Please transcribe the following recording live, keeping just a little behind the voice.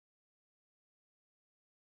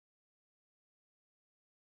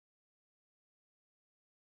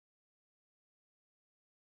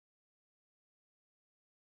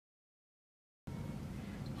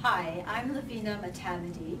Hi, I'm Lavina.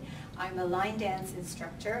 I'm a line dance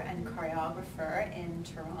instructor and choreographer in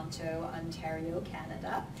Toronto, Ontario,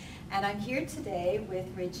 Canada. And I'm here today with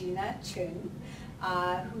Regina Cheung,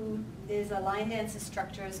 who is a line dance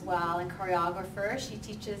instructor as well and choreographer. She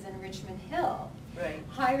teaches in Richmond Hill. Right.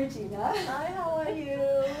 Hi, Regina. Hi, how are you?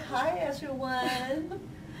 Hi, everyone.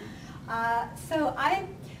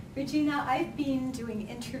 Regina, I've been doing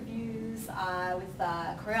interviews with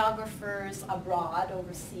choreographers abroad,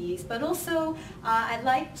 overseas, but also I'd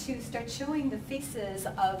like to start showing the faces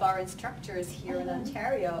of our instructors here in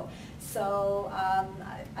Ontario. So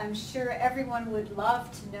I'm sure everyone would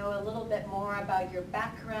love to know a little bit more about your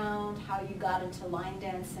background, how you got into line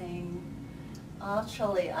dancing.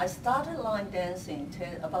 Actually, I started line dancing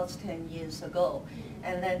about 10 years ago.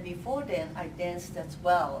 And then before then, I danced as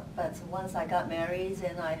well. But once I got married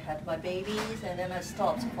and I had my babies, and then I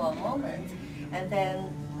stopped for a moment. And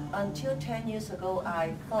then until 10 years ago,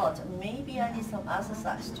 I thought maybe I need some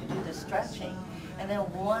exercise to do the stretching. And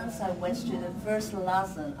then once I went to the first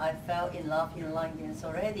lesson, I fell in love in line dance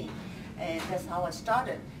already. And that's how I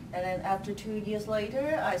started. And then after 2 years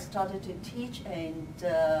later, I started to teach and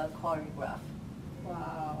choreograph.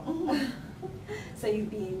 Wow. So you've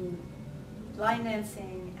been line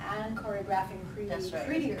dancing and choreographing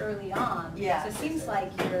pretty early on. Yeah. So it seems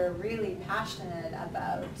like you're really passionate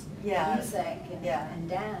about music and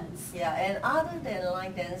dance. Yeah, and other than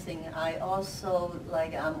line dancing, I'm also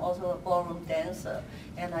a ballroom dancer,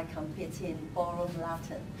 and I compete in ballroom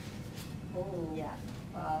Latin. Oh, yeah.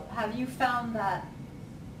 Wow. Have you found that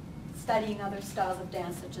studying other styles of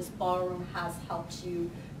dance, such as ballroom, has helped you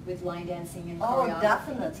with line dancing and choreography?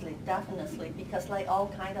 Oh, definitely, because like all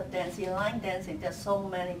kind of dancing, line dancing, there's so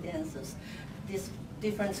many dances, this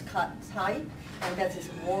different type, and that is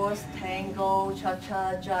waltz, tango,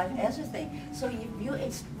 cha-cha, jive, everything. So if you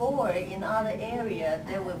explore in other area,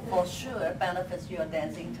 they will for sure benefit your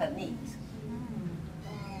dancing techniques.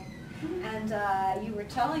 And you were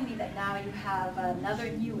telling me that now you have another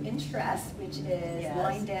new interest, which is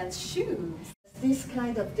line dance shoes. These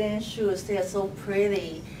kind of dance shoes, they are so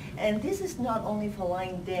pretty. And this is not only for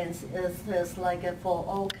line dance, it's like for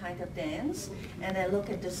all kind of dance. And I look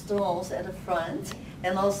at the stones at the front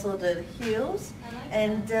and also the heels.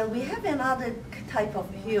 And we have another type of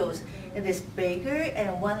heels. It is bigger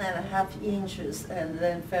and 1.5 inches and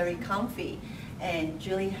then very comfy. And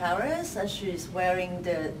Julie Harris, she's wearing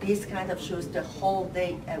these kind of shoes the whole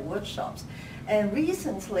day at workshops. And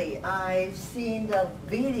recently, I've seen the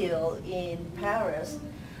video in Paris,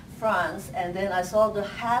 France, and then I saw the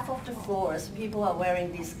half of the floors, people are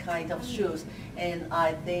wearing these kind of shoes, and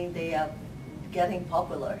I think they are getting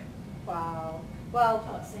popular. Wow.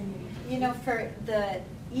 Well, you know, for the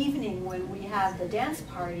evening when we have the dance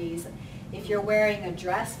parties, if you're wearing a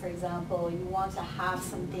dress, for example, you want to have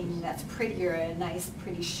something that's prettier, a nice,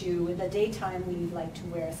 pretty shoe. In the daytime, we like to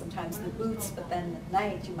wear sometimes the boots, but then at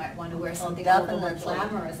night, you might want to wear something a little more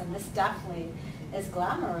glamorous, and this definitely is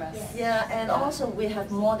glamorous. Yeah, and also we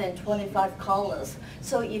have more than 25 colors.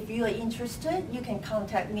 So if you are interested, you can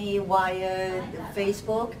contact me via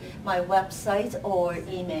Facebook, my website, or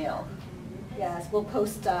email. Yes, we'll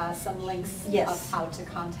post some links of how to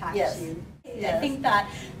contact you. Yes. I think that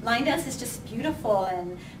line dance is just beautiful,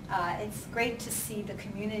 and it's great to see the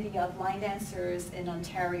community of line dancers in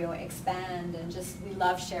Ontario expand, and just we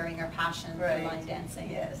love sharing our passion for line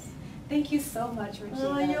dancing. Yes. Thank you so much, Regina.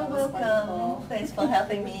 Oh, you're welcome. Thanks for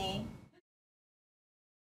having me.